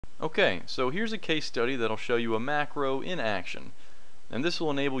Okay, so here's a case study that'll show you a macro in action. And this will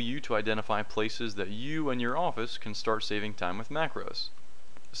enable you to identify places that you and your office can start saving time with macros.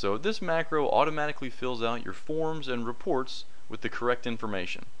 So this macro automatically fills out your forms and reports with the correct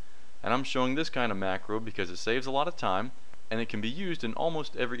information. And I'm showing this kind of macro because it saves a lot of time and it can be used in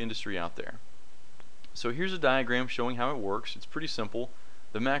almost every industry out there. So here's a diagram showing how it works. It's pretty simple.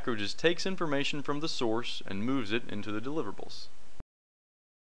 The macro just takes information from the source and moves it into the deliverables.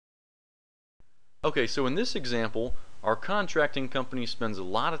 Okay, so in this example, our contracting company spends a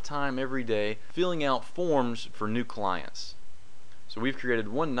lot of time every day filling out forms for new clients. So we've created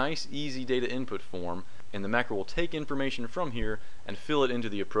one nice, easy data input form, and the macro will take information from here and fill it into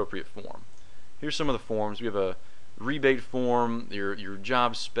the appropriate form. Here's some of the forms. We have a rebate form, your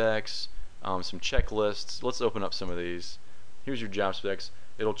job specs, some checklists. Let's open up some of these. Here's your job specs.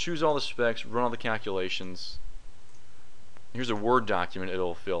 It'll choose all the specs, run all the calculations. Here's a Word document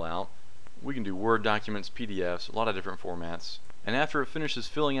it'll fill out. We can do Word documents, PDFs, a lot of different formats. And after it finishes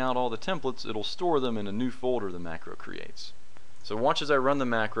filling out all the templates, it'll store them in a new folder the macro creates. So watch as I run the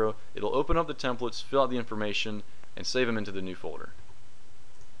macro. It'll open up the templates, fill out the information, and save them into the new folder.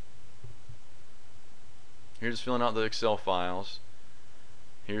 Here's filling out the Excel files.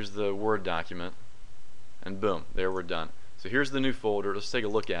 Here's the Word document. And boom, there we're done. So here's the new folder. Let's take a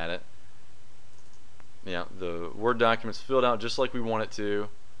look at it. Yeah, the Word document's filled out just like we want it to.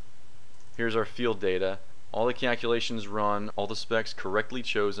 Here's our field data, all the calculations run, all the specs correctly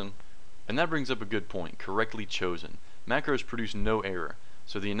chosen. And that brings up a good point, correctly chosen. Macros produce no error,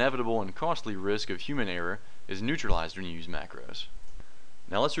 so the inevitable and costly risk of human error is neutralized when you use macros.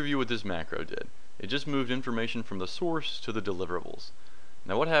 Now let's review what this macro did. It just moved information from the source to the deliverables.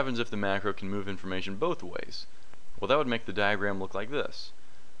 Now what happens if the macro can move information both ways? Well, that would make the diagram look like this.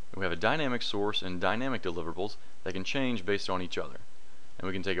 We have a dynamic source and dynamic deliverables that can change based on each other. And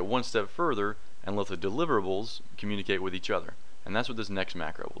we can take it one step further and let the deliverables communicate with each other. And that's what this next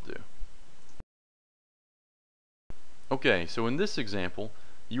macro will do. Okay, so in this example,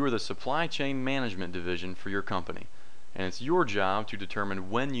 you are the supply chain management division for your company. And it's your job to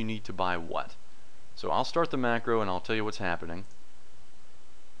determine when you need to buy what. So I'll start the macro and I'll tell you what's happening.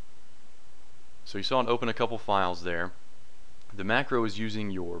 So you saw it open a couple files there. The macro is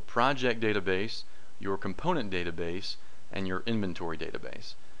using your project database, your component database, and your inventory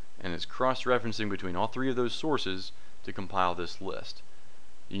database, and it's cross-referencing between all three of those sources to compile this list.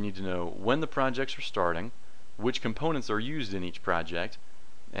 You need to know when the projects are starting, which components are used in each project,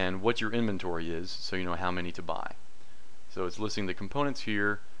 and what your inventory is so you know how many to buy. So it's listing the components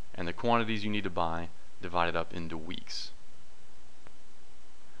here and the quantities you need to buy divided up into weeks.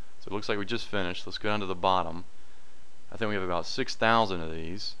 So it looks like we just finished. Let's go down to the bottom. I think we have about 6,000 of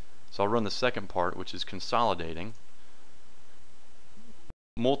these. So I'll run the second part, which is consolidating.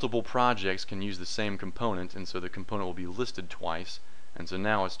 Multiple projects can use the same component, and so the component will be listed twice, and so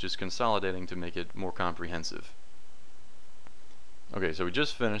now it's just consolidating to make it more comprehensive. Okay, so we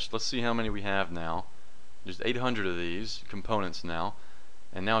just finished. Let's see how many we have now. Just 800 of these components now,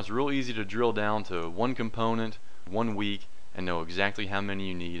 and now it's real easy to drill down to one component, 1 week, and know exactly how many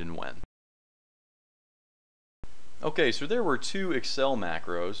you need and when. Okay, so there were 2 Excel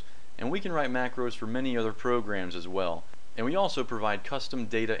macros, and we can write macros for many other programs as well. And we also provide custom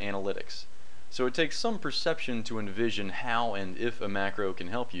data analytics. So it takes some perception to envision how and if a macro can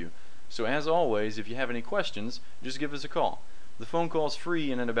help you. So as always, if you have any questions, just give us a call. The phone call is free,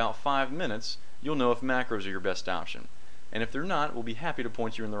 and in about 5 minutes, you'll know if macros are your best option. And if they're not, we'll be happy to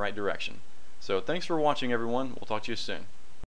point you in the right direction. So thanks for watching, everyone. We'll talk to you soon.